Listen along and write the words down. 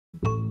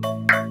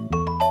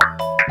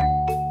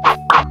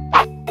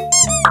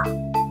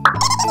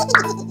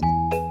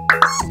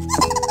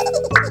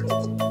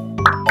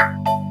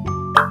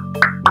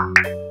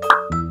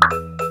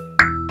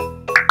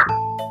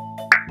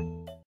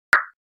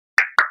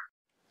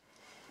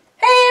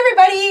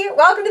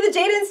welcome to the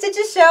Jayda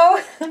InStitches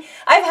show.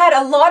 I've had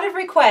a lot of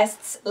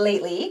requests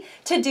lately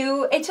to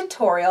do a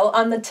tutorial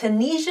on the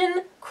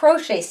Tunisian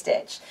crochet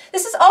stitch.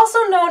 This is also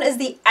known as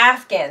the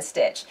Afghan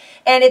stitch,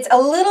 and it's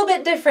a little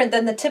bit different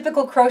than the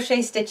typical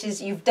crochet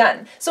stitches you've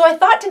done. So I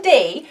thought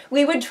today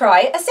we would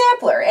try a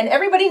sampler, and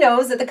everybody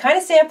knows that the kind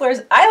of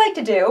samplers I like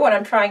to do when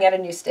I'm trying out a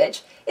new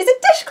stitch is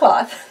a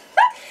dishcloth.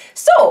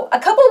 So,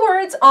 a couple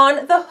words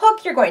on the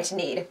hook you're going to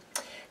need.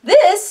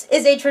 This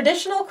is a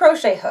traditional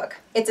crochet hook.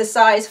 It's a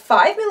size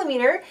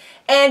 5mm,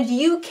 and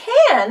you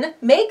can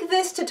make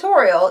this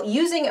tutorial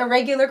using a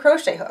regular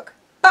crochet hook.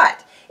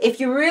 But if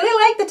you really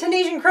like the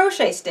Tunisian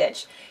crochet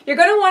stitch, you're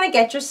going to want to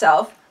get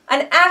yourself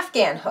an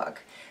Afghan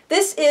hook.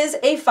 This is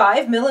a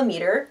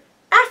 5mm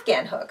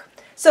Afghan hook.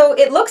 So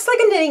it looks like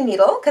a knitting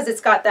needle because it's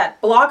got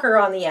that blocker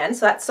on the end,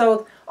 so that's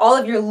so all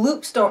of your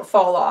loops don't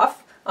fall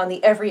off on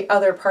the every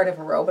other part of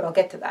a row, but I'll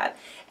get to that.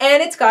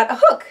 And it's got a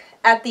hook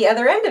at the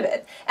other end of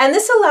it. And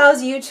this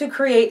allows you to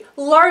create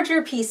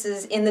larger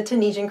pieces in the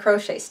Tunisian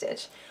crochet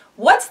stitch.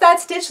 What's that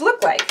stitch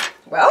look like?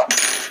 Well,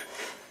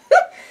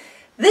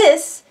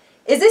 this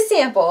is a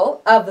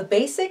sample of the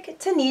basic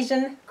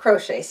Tunisian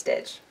crochet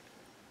stitch.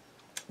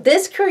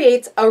 This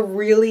creates a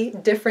really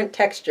different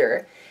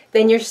texture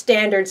than your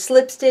standard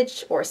slip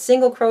stitch or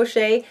single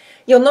crochet.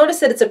 You'll notice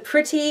that it's a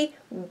pretty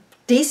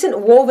decent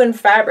woven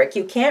fabric.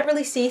 You can't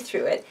really see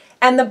through it.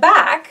 And the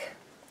back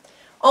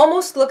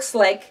almost looks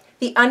like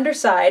the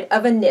underside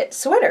of a knit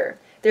sweater.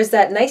 There's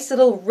that nice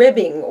little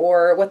ribbing,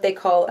 or what they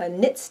call a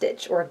knit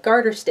stitch or a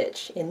garter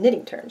stitch in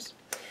knitting terms.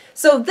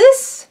 So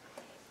this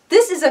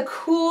is a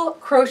cool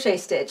crochet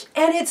stitch,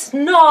 and it's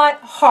not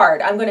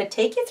hard. I'm going to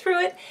take you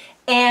through it,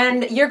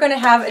 and you're going to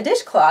have a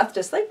dishcloth,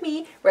 just like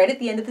me, right at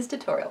the end of this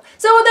tutorial.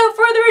 So without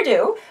further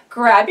ado,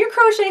 grab your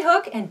crochet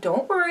hook, and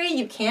don't worry,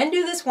 you can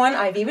do this one.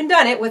 I've even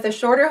done it with a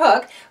shorter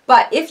hook,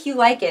 but if you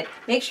like it,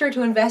 make sure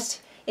to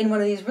invest in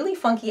one of these really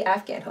funky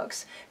Afghan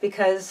hooks,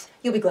 because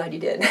you'll be glad you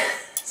did.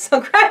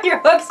 So grab your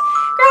hooks,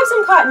 grab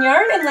some cotton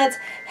yarn, and let's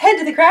head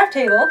to the craft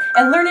table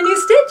and learn a new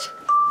stitch.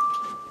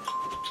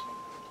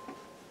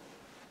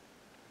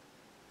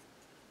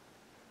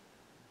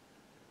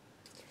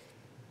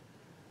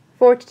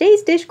 For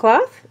today's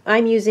dishcloth,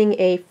 I'm using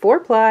a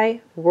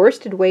 4-ply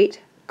worsted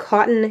weight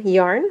cotton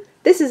yarn.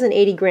 This is an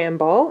 80-gram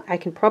ball. I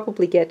can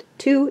probably get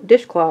 2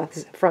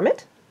 dishcloths from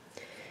it.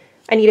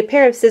 I need a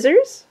pair of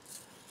scissors,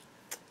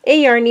 a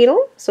yarn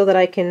needle so that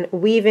I can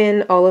weave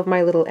in all of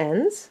my little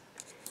ends,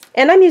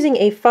 and I'm using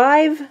a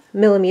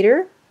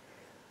 5mm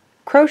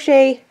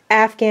crochet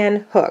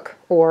Afghan hook,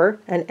 or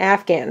an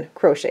Afghan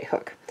crochet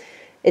hook.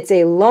 It's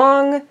a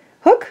long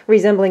hook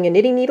resembling a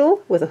knitting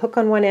needle with a hook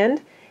on one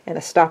end and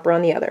a stopper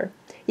on the other.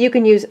 You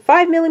can use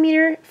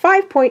 5mm,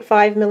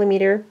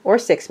 5.5mm, or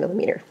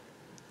 6mm.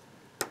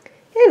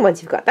 And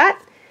once you've got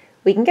that,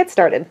 we can get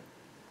started.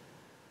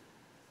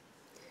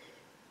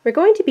 We're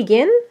going to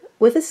begin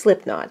with a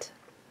slip knot.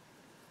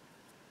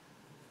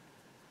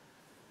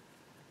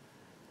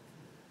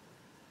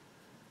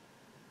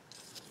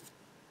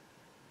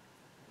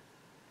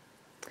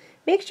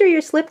 Make sure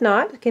your slip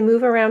knot can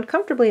move around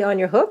comfortably on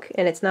your hook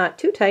and it's not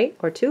too tight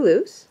or too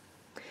loose.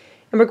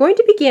 And we're going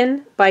to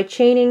begin by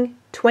chaining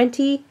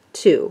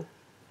 22.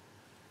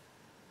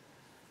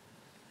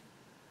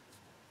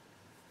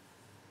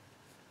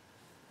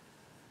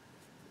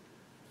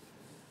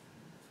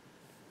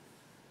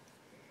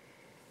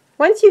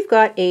 Once you've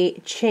got a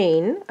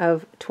chain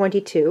of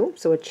 22,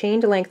 so a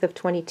chained length of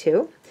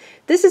 22,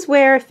 this is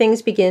where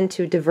things begin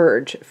to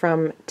diverge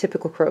from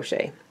typical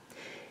crochet.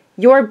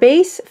 Your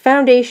base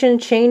foundation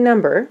chain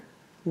number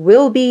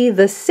will be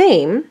the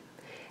same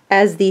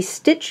as the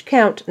stitch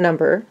count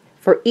number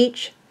for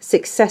each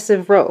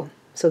successive row.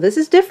 So this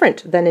is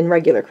different than in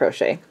regular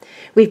crochet.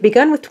 We've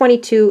begun with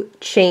 22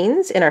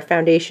 chains in our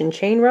foundation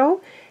chain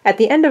row. At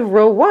the end of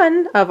row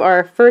 1 of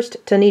our first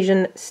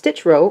Tunisian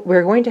stitch row,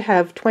 we're going to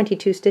have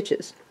 22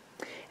 stitches.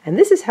 And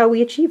this is how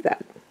we achieve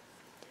that.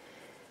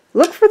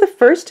 Look for the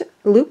first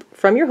loop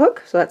from your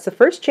hook, so that's the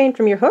first chain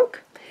from your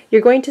hook.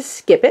 You're going to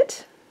skip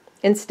it.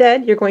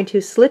 Instead, you're going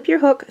to slip your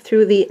hook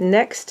through the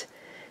next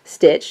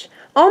stitch,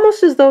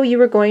 almost as though you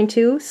were going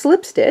to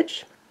slip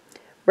stitch.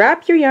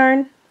 Wrap your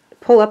yarn,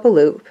 pull up a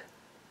loop,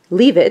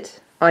 leave it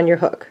on your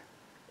hook.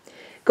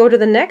 Go to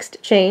the next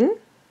chain,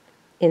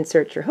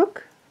 insert your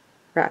hook,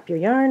 wrap your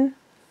yarn,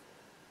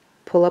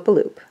 pull up a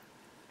loop.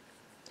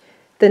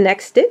 The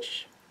next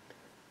stitch,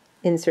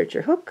 insert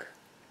your hook,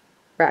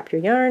 wrap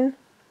your yarn,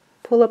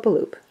 pull up a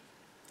loop.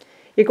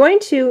 You're going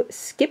to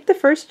skip the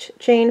first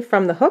chain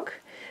from the hook,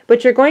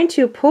 but you're going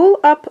to pull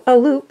up a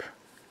loop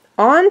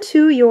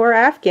onto your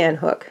Afghan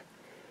hook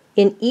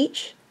in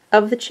each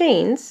of the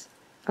chains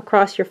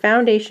across your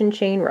foundation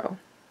chain row.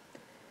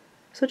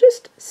 So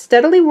just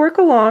steadily work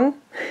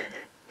along,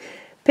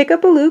 pick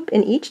up a loop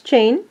in each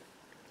chain,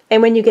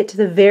 and when you get to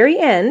the very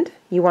end,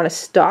 you want to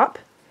stop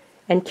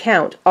and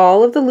count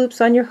all of the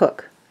loops on your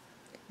hook.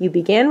 You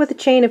began with a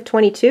chain of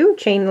 22,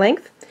 chain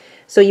length,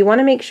 so you want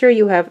to make sure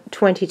you have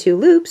 22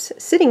 loops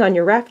sitting on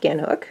your Afghan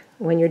hook.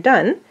 When you're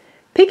done,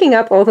 picking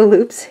up all the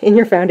loops in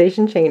your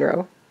foundation chain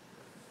row.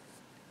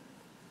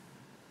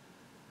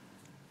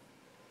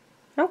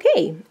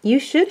 Okay, you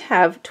should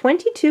have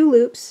 22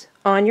 loops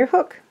on your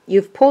hook.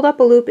 You've pulled up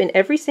a loop in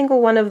every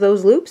single one of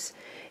those loops,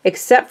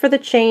 except for the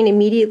chain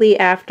immediately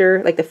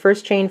after, like the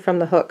first chain from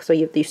the hook. So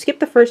you skip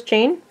the first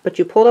chain, but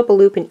you pulled up a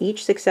loop in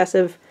each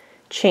successive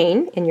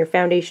chain in your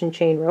foundation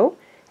chain row.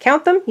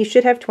 Count them, you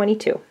should have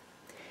 22.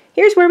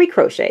 Here's where we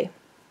crochet.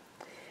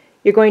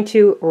 You're going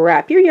to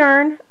wrap your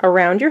yarn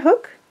around your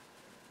hook,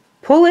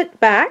 pull it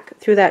back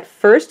through that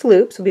first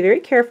loop, so be very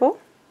careful.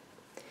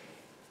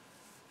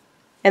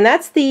 And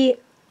that's the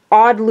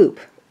odd loop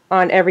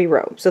on every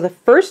row. So the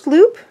first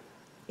loop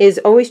is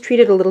always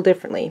treated a little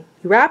differently.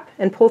 You wrap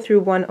and pull through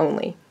one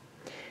only.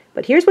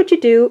 But here's what you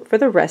do for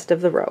the rest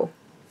of the row.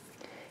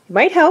 It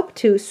might help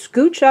to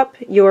scooch up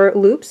your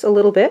loops a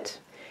little bit.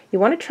 You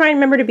want to try and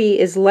remember to be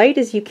as light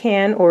as you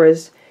can, or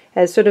as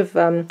sort of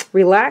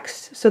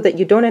relaxed, so that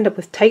you don't end up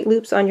with tight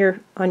loops on your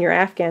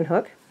Afghan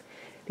hook,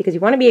 because you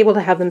want to be able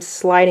to have them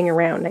sliding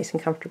around nice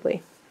and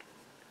comfortably.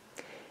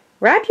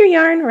 Wrap your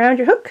yarn around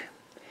your hook,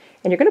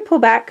 and you're going to pull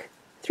back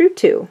through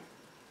 2.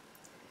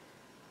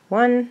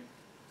 1,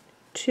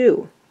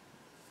 2.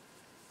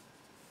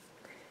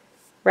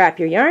 Wrap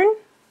your yarn,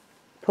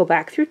 pull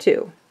back through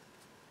 2.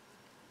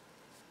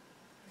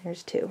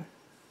 There's 2.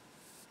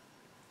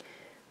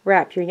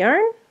 Wrap your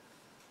yarn,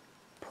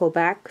 pull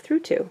back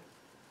through 2.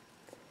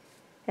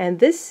 And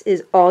this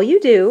is all you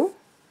do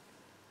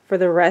for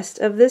the rest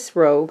of this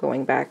row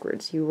going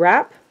backwards. You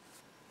wrap,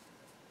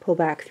 pull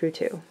back through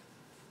 2.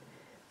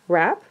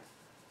 Wrap,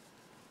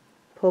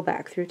 pull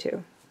back through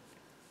 2.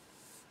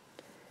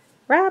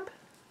 Wrap,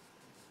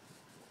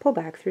 pull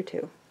back through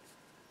 2.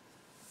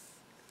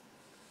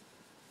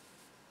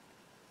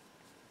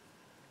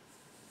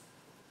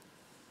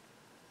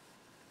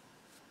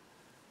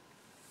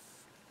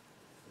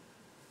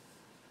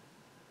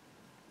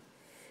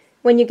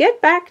 When you get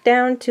back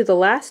down to the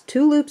last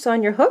 2 loops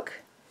on your hook,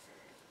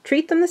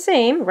 treat them the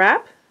same,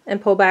 wrap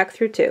and pull back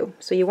through 2.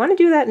 So you want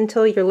to do that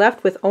until you're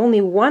left with only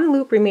 1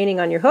 loop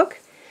remaining on your hook,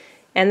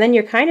 and then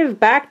you're kind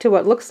of back to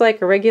what looks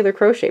like a regular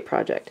crochet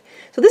project.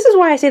 So this is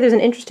why I say there's an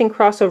interesting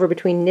crossover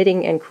between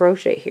knitting and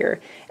crochet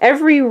here.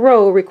 Every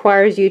row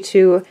requires you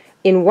to,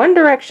 in one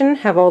direction,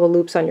 have all the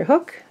loops on your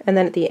hook, and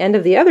then at the end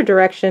of the other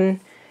direction,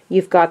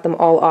 you've got them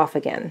all off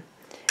again.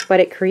 But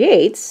it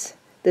creates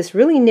this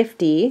really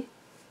nifty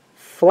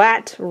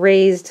flat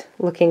raised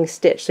looking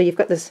stitch. So you've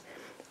got this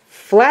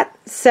flat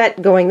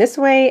set going this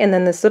way, and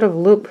then this sort of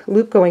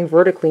loop going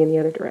vertically in the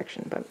other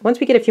direction. But once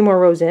we get a few more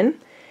rows in,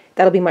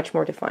 that'll be much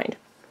more defined.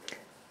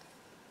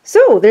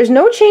 So there's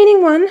no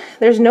chaining one,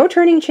 there's no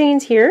turning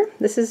chains here.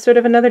 This is sort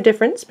of another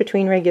difference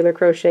between regular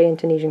crochet and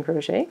Tunisian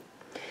crochet.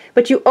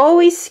 But you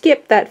always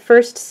skip that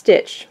first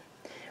stitch,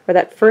 or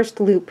that first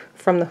loop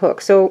from the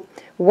hook. So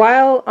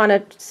while on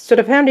a sort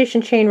of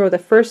foundation chain row the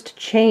first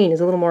chain is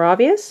a little more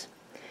obvious,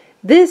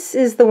 this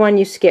is the one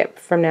you skip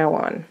from now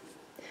on.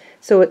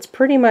 So it's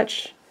pretty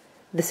much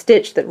the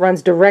stitch that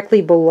runs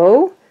directly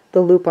below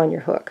the loop on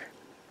your hook.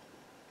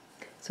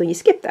 So you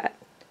skip that.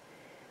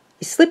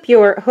 You slip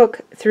your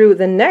hook through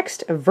the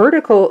next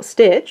vertical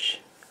stitch,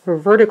 or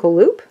vertical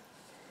loop,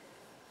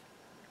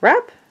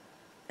 wrap,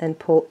 and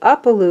pull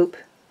up a loop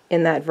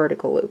in that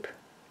vertical loop.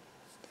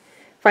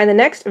 Find the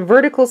next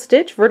vertical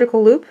stitch,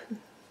 vertical loop,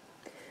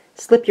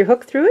 slip your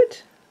hook through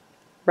it,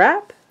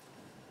 wrap,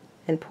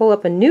 and pull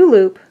up a new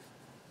loop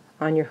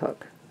on your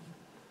hook.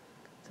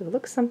 So it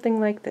looks something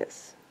like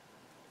this.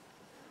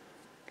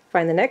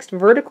 Find the next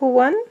vertical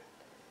one,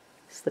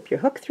 slip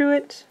your hook through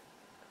it,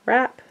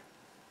 wrap,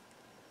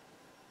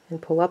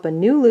 and pull up a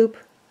new loop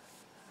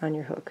on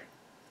your hook.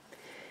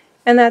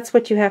 And that's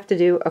what you have to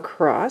do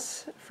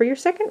across for your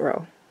second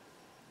row.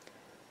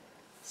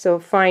 So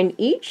find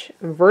each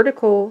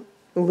vertical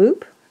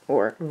loop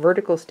or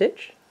vertical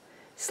stitch,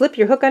 slip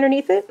your hook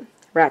underneath it,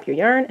 wrap your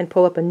yarn, and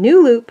pull up a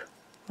new loop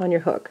on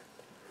your hook.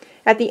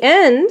 At the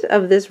end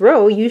of this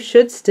row, you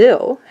should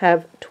still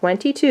have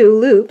 22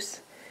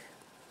 loops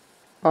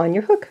on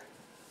your hook.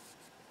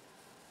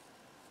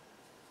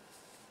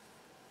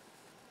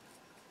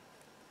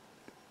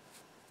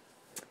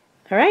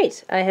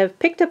 Alright, I have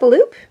picked up a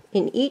loop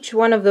in each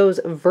one of those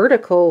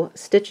vertical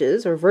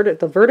stitches, or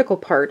the vertical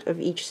part of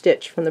each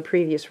stitch from the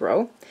previous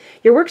row.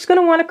 Your work's going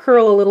to want to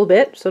curl a little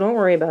bit, so don't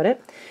worry about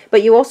it.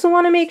 But you also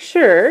want to make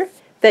sure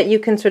that you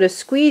can sort of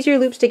squeeze your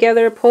loops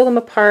together, pull them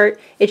apart.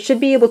 It should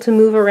be able to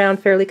move around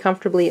fairly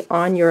comfortably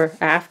on your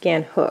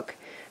Afghan hook,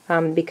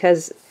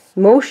 because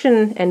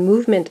motion and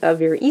movement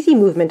of your, easy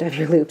movement of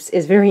your loops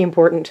is very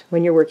important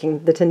when you're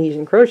working the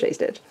Tunisian crochet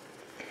stitch.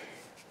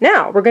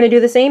 Now we're going to do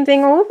the same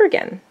thing all over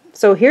again.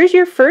 So here's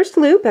your first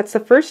loop, that's the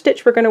first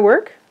stitch we're going to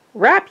work.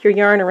 Wrap your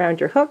yarn around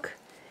your hook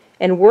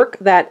and work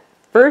that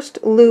first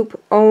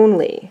loop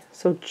only.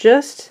 So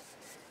just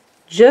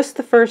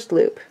the first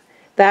loop.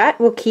 That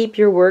will keep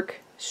your work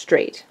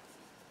straight.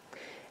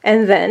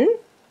 And then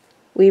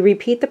we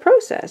repeat the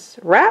process.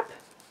 Wrap,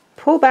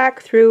 pull back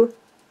through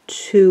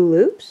 2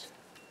 loops,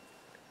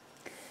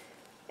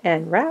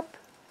 and wrap,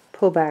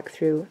 pull back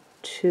through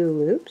 2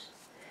 loops,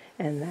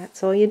 and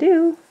that's all you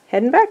do,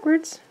 heading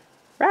backwards.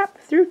 Wrap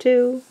through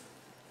 2,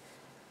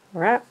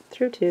 wrap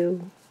through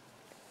 2,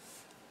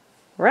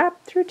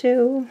 wrap through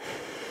 2.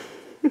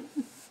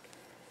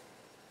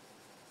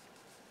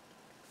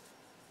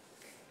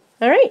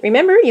 Alright,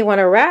 remember you want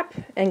to wrap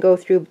and go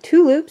through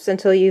 2 loops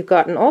until you've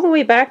gotten all the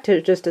way back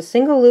to just a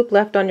single loop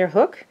left on your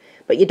hook,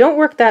 but you don't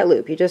work that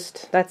loop,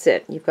 that's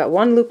it. You've got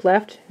 1 loop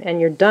left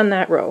and you're done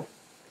that row.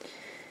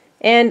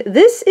 And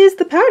this is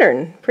the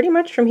pattern pretty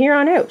much from here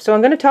on out. So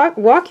I'm going to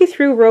walk you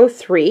through row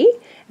 3,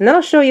 and then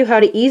I'll show you how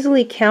to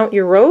easily count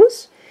your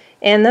rows,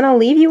 and then I'll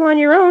leave you on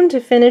your own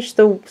to finish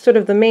the sort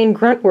of the main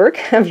grunt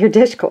work of your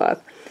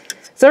dishcloth.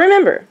 So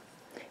remember,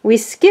 we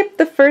skip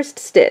the first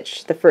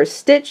stitch. The first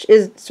stitch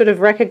is sort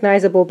of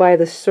recognizable by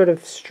this sort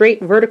of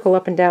straight vertical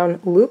up and down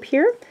loop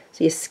here.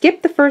 So you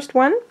skip the first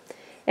one,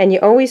 and you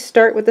always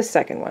start with the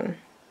second one.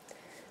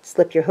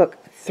 Slip your hook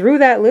through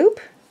that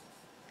loop,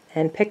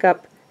 and pick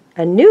up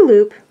a new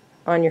loop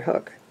on your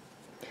hook.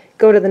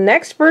 Go to the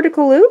next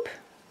vertical loop,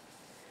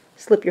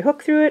 slip your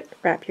hook through it,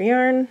 wrap your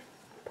yarn,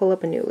 pull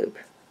up a new loop,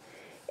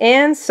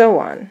 and so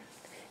on.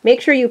 Make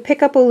sure you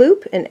pick up a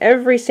loop in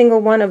every single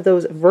one of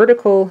those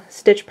vertical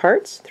stitch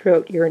parts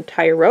throughout your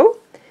entire row.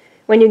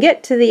 When you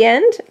get to the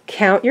end,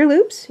 count your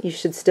loops. You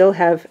should still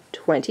have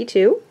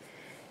 22,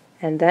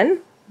 and then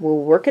we'll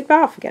work it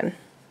off again.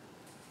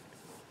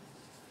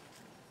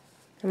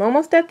 I'm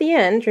almost at the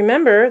end.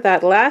 Remember,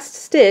 that last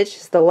stitch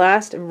is the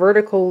last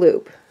vertical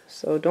loop,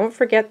 so don't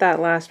forget that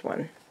last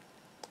one.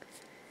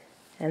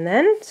 And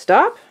then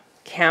stop,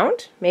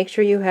 count, make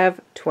sure you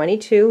have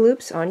 22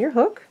 loops on your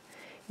hook.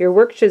 Your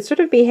work should sort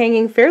of be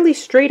hanging fairly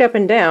straight up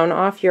and down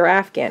off your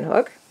Afghan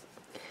hook.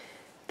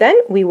 Then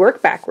we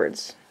work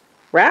backwards.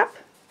 Wrap,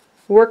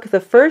 work the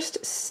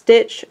first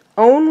stitch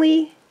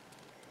only.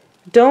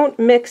 Don't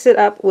mix it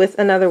up with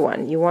another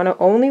one. You want to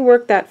only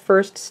work that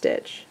first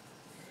stitch.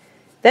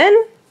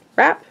 Then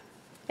wrap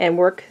and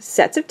work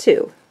sets of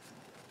 2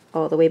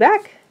 all the way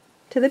back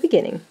to the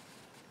beginning.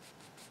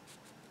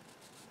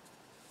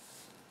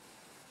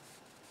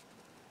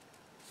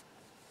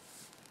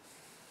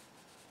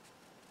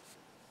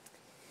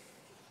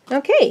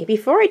 Okay,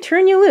 before I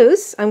turn you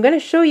loose, I'm going to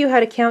show you how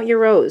to count your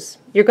rows.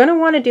 You're going to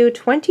want to do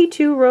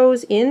 22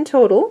 rows in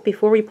total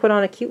before we put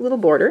on a cute little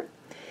border.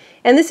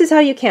 And this is how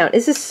you count.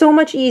 This is so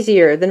much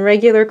easier than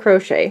regular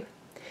crochet.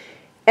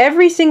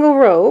 Every single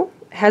row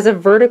has a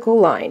vertical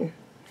line,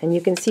 and you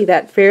can see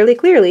that fairly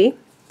clearly.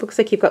 Looks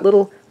like you've got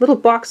little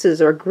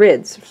boxes or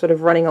grids sort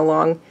of running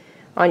along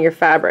on your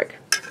fabric.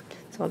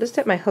 So I'll just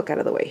get my hook out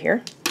of the way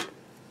here.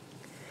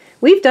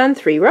 We've done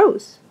 3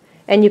 rows,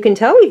 and you can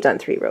tell we've done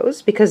 3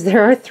 rows because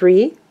there are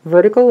 3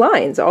 vertical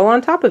lines all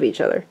on top of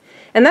each other.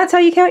 And that's how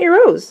you count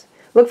your rows.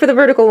 Look for the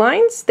vertical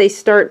lines. They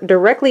start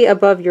directly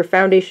above your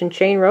foundation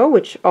chain row,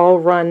 which all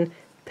run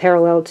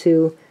parallel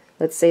to,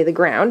 let's say, the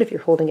ground if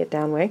you're holding it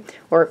downway,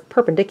 or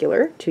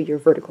perpendicular to your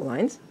vertical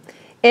lines.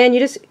 And you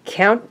just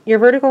count your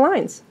vertical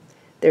lines.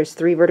 There's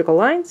 3 vertical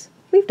lines.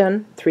 We've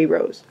done 3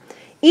 rows.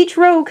 Each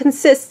row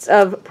consists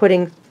of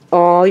putting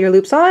all your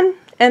loops on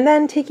and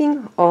then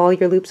taking all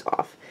your loops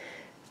off.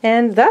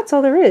 And that's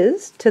all there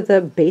is to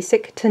the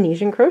basic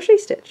Tunisian crochet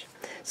stitch.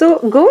 So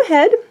go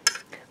ahead,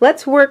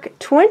 let's work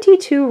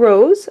 22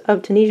 rows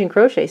of Tunisian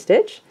crochet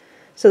stitch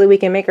so that we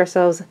can make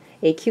ourselves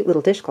a cute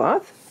little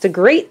dishcloth. It's a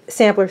great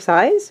sampler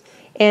size,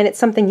 and it's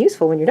something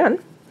useful when you're done.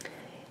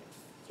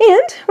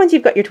 And once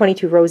you've got your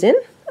 22 rows in,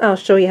 I'll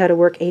show you how to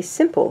work a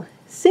simple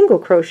single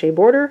crochet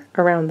border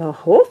around the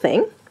whole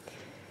thing.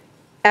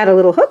 Add a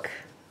little hook,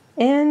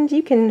 and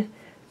you can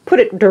put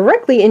it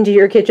directly into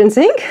your kitchen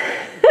sink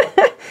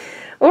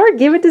or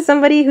give it to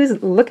somebody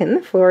who's looking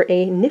for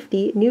a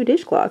nifty new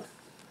dishcloth.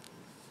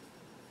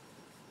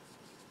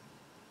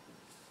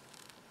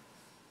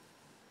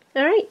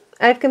 Alright,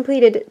 I've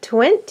completed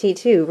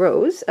 22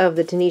 rows of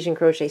the Tunisian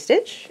crochet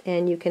stitch,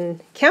 and you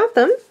can count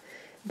them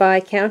by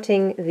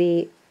counting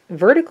the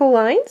vertical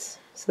lines.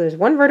 So there's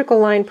 1 vertical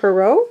line per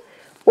row,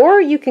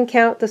 or you can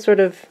count the sort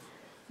of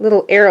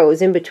little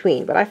arrows in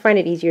between, but I find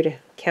it easier to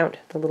count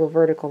the little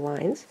vertical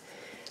lines.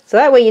 So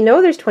that way you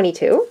know there's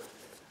 22.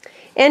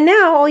 And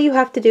now all you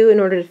have to do in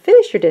order to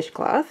finish your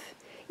dishcloth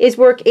is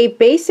work a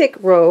basic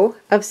row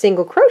of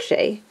single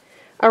crochet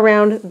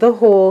around the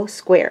whole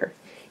square.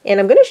 And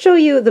I'm going to show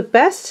you the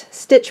best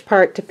stitch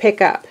part to pick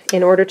up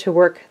in order to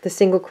work the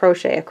single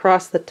crochet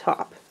across the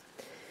top.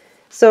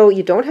 So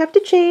you don't have to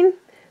chain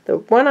the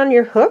one on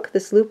your hook,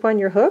 this loop on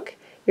your hook.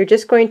 You're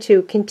just going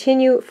to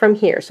continue from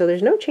here. So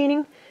there's no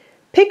chaining.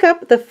 Pick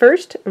up the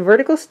first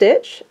vertical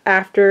stitch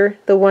after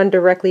the one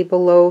directly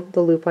below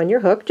the loop on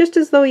your hook, just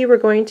as though you were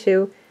going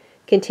to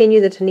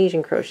continue the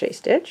Tunisian crochet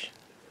stitch.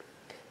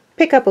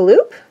 Pick up a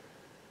loop,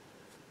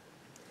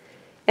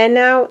 and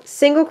now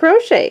single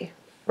crochet.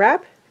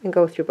 Wrap and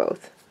go through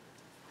both.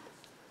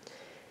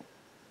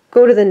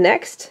 Go to the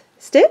next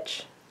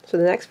stitch, so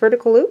the next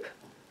vertical loop.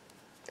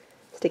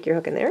 Stick your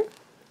hook in there.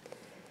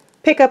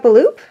 Pick up a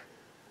loop.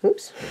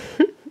 Oops.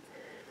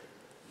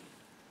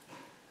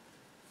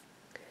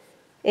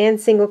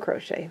 And single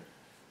crochet.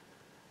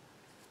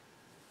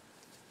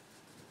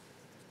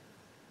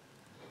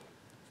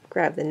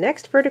 Grab the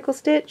next vertical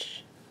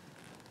stitch,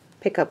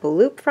 pick up a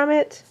loop from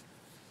it,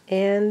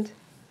 and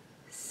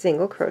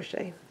single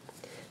crochet.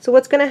 So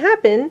what's going to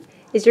happen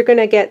is you're going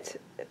to get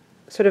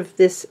sort of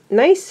this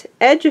nice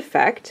edge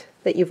effect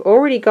that you've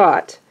already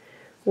got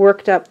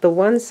worked up the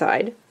one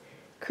side,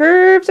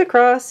 curves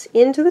across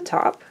into the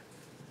top,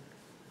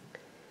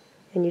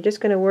 and you're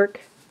just going to work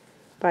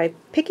by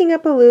picking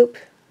up a loop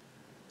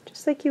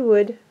just like you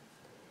would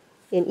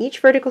in each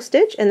vertical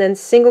stitch and then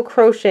single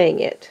crocheting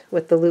it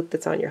with the loop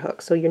that's on your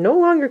hook. So you're no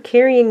longer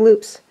carrying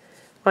loops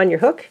on your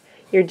hook,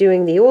 you're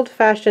doing the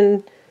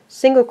old-fashioned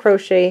single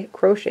crochet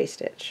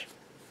stitch.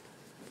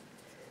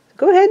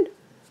 Go ahead,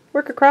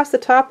 work across the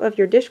top of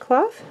your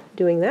dishcloth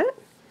doing that,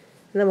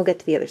 and then we'll get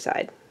to the other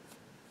side.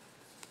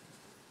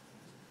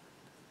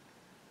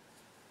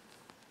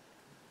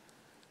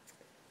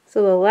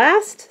 So the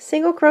last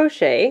single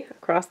crochet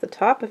across the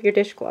top of your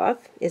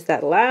dishcloth is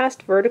that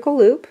last vertical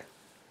loop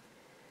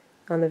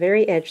on the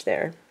very edge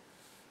there.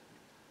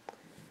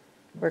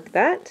 Work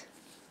that,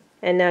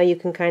 and now you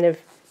can kind of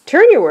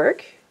turn your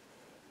work.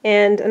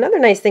 And another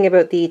nice thing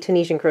about the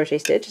Tunisian crochet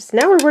stitch is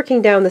now we're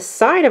working down the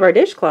side of our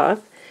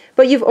dishcloth,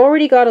 but you've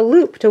already got a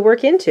loop to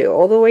work into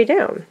all the way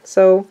down.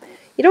 So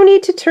you don't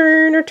need to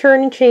turn or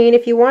turn and chain.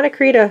 If you want to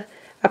create a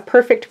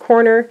perfect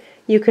corner,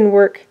 you can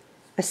work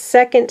a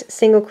second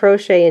single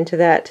crochet into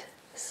that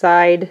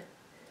side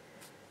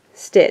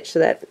stitch. So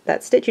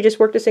that stitch you just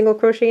worked a single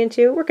crochet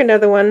into, work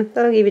another one.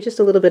 That'll give you just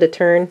a little bit of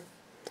turn.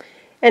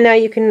 And now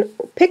you can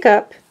pick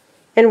up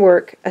and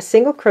work a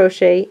single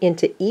crochet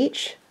into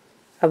each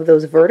of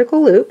those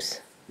vertical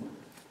loops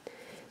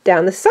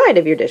down the side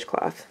of your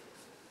dishcloth.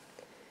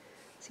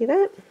 See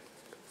that?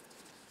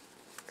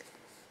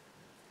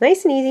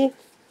 Nice and easy.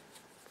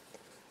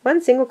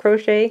 One single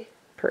crochet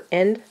per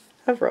end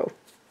of row.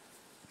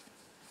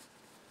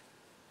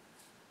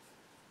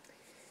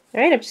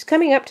 Alright, I'm just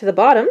coming up to the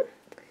bottom.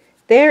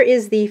 There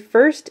is the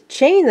first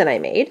chain that I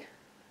made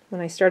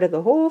when I started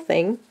the whole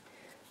thing.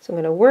 So I'm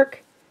going to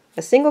work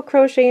a single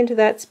crochet into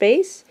that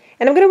space,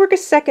 and I'm going to work a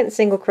second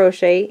single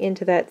crochet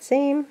into that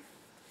same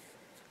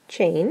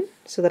chain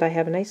so that I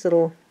have a nice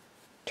little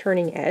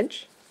turning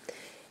edge.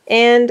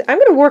 And I'm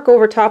going to work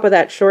over top of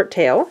that short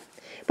tail.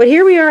 But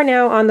here we are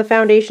now on the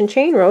foundation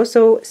chain row,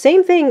 so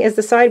same thing as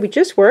the side we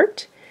just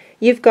worked.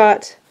 You've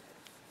got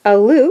a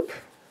loop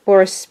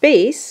or a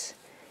space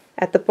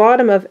at the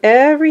bottom of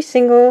every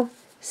single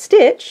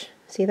stitch.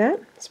 See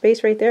that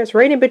space right there? It's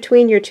right in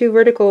between your two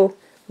vertical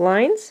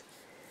lines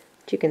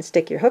that you can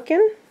stick your hook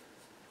in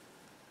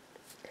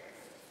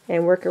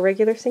and work a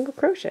regular single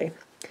crochet.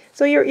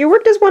 So your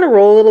work does want to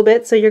roll a little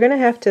bit, so you're going to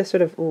have to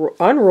sort of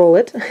unroll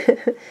it.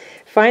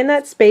 Find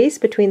that space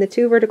between the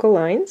two vertical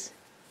lines.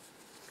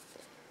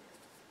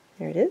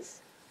 There it is.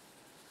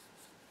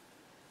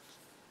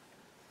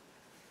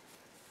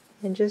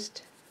 And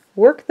just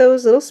work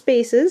those little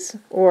spaces,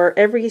 or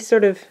every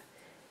sort of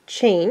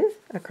chain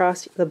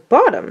across the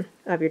bottom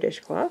of your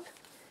dishcloth,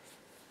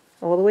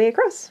 all the way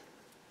across.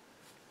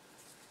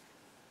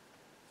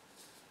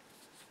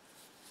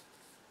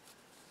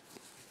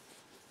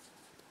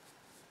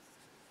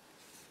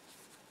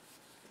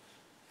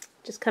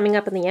 Just coming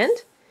up in the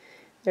end,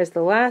 there's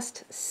the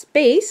last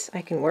space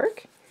I can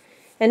work.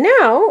 And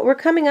now we're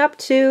coming up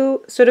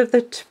to sort of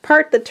the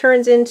part that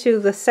turns into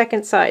the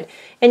second side.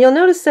 And you'll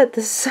notice that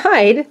the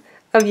side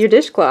of your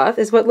dishcloth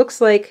is what looks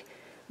like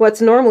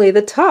what's normally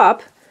the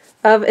top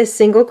of a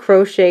single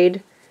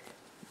crocheted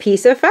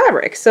piece of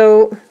fabric.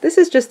 So this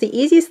is just the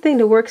easiest thing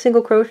to work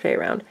single crochet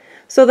around.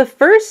 So the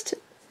first,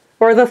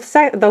 or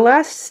the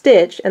last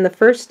stitch and the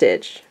first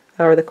stitch,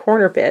 or the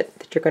corner bit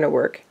that you're going to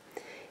work,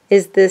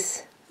 is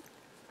this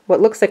what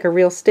looks like a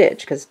real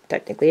stitch, because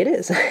technically it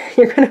is.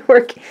 You're going to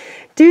work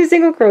 2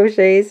 single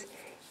crochets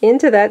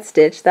into that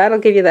stitch. That'll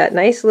give you that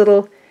nice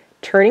little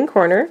turning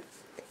corner,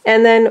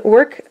 and then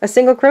work a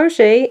single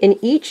crochet in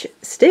each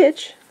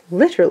stitch,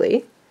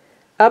 literally,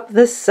 up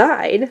the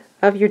side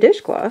of your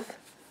dishcloth.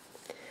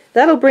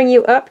 That'll bring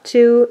you up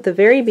to the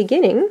very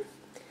beginning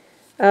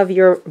of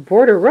your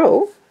border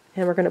row,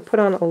 and we're going to put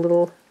on a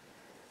little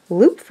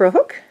loop for a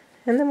hook,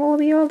 and then we'll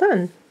be all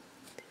done.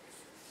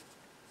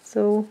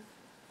 So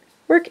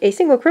work a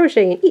single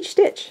crochet in each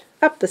stitch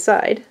up the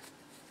side,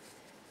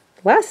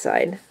 the last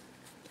side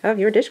of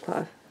your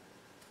dishcloth.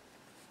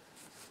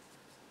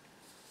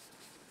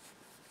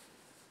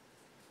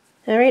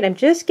 Alright, I'm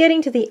just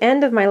getting to the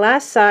end of my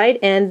last side,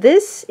 and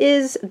this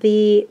is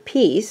the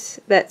piece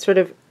that sort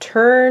of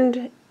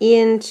turned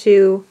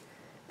into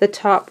the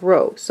top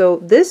row. So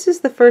this is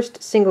the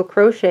first single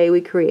crochet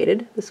we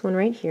created, this one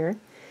right here.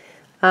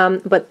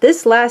 But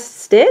this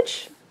last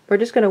stitch, we're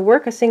just going to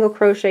work a single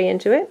crochet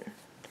into it.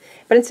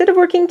 But instead of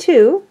working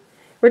 2,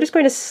 we're just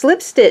going to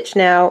slip stitch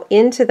now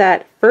into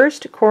that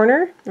first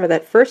corner, or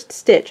that first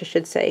stitch I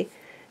should say,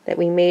 that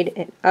we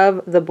made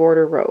of the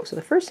border row. So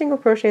the first single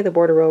crochet of the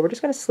border row, we're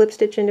just going to slip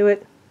stitch into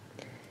it,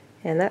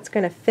 and that's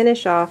going to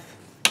finish off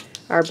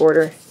our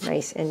border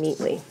nice and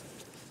neatly.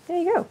 There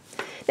you go.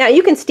 Now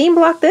you can steam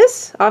block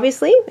this,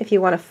 obviously, if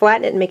you want to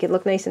flatten it and make it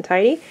look nice and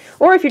tidy.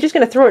 Or if you're just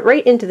going to throw it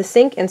right into the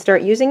sink and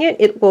start using it,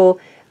 it will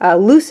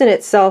loosen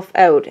itself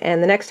out.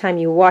 And the next time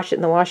you wash it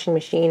in the washing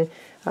machine,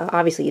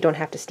 obviously you don't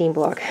have to steam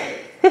block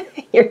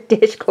your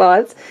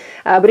dishcloths.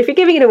 But if you're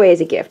giving it away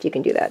as a gift, you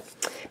can do that.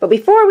 But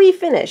before we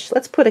finish,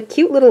 let's put a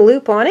cute little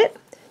loop on it,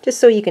 just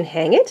so you can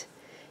hang it.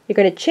 You're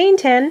going to chain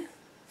 10.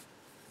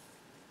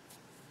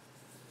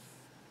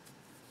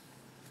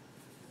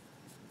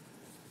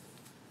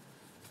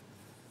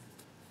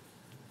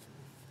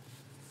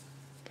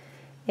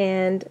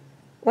 And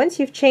once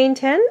you've chained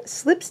 10,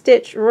 slip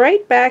stitch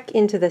right back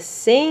into the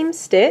same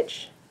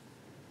stitch.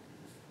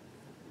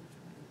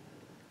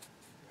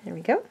 There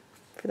we go,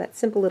 for that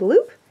simple little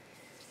loop.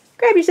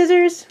 Grab your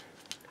scissors.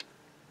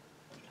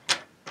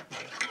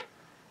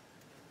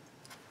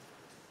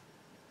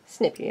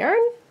 Snip your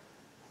yarn.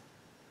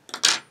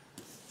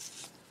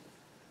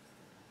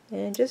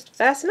 And just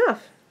fasten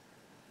off.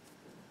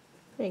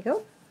 There you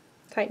go.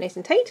 Tie it nice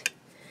and tight.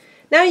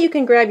 Now you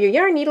can grab your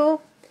yarn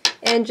needle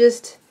and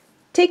just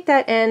take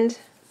that end,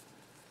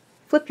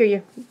 flip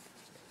your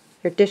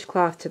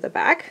dishcloth to the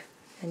back,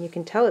 and you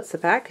can tell it's the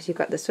back because you've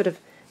got this sort of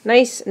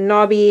nice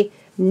knobby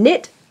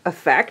knit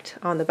effect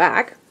on the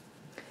back.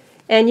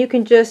 And you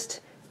can just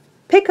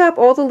pick up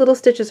all the little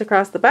stitches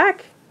across the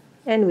back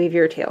and weave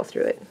your tail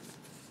through it.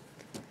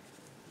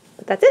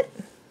 But that's it.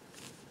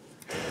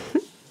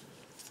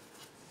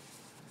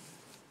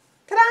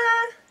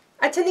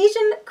 Ta-da! A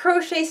Tunisian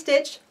crochet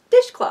stitch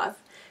dishcloth.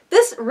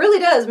 This really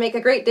does make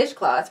a great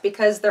dishcloth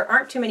because there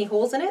aren't too many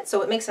holes in it,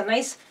 so it makes a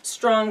nice,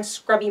 strong,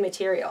 scrubby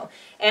material.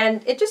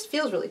 And it just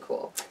feels really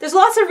cool. There's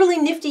lots of really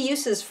nifty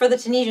uses for the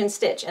Tunisian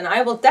stitch, and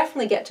I will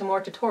definitely get to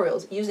more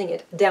tutorials using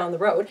it down the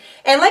road.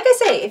 And like I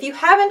say, if you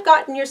haven't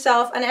gotten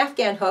yourself an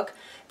Afghan hook,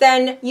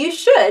 then you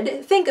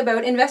should think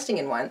about investing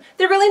in one.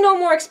 They're really no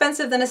more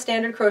expensive than a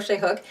standard crochet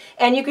hook,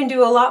 and you can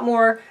do a lot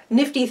more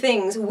nifty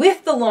things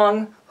with the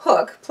long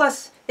hook,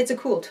 plus it's a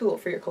cool tool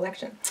for your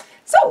collection.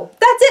 So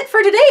that's it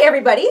for today,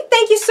 everybody.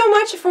 Thank you so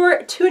much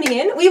for tuning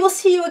in. We will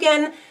see you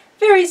again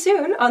very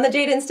soon on the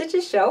Jayda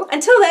InStitches show.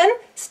 Until then,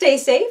 stay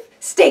safe,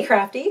 stay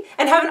crafty,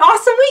 and have an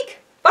awesome week.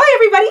 Bye,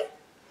 everybody.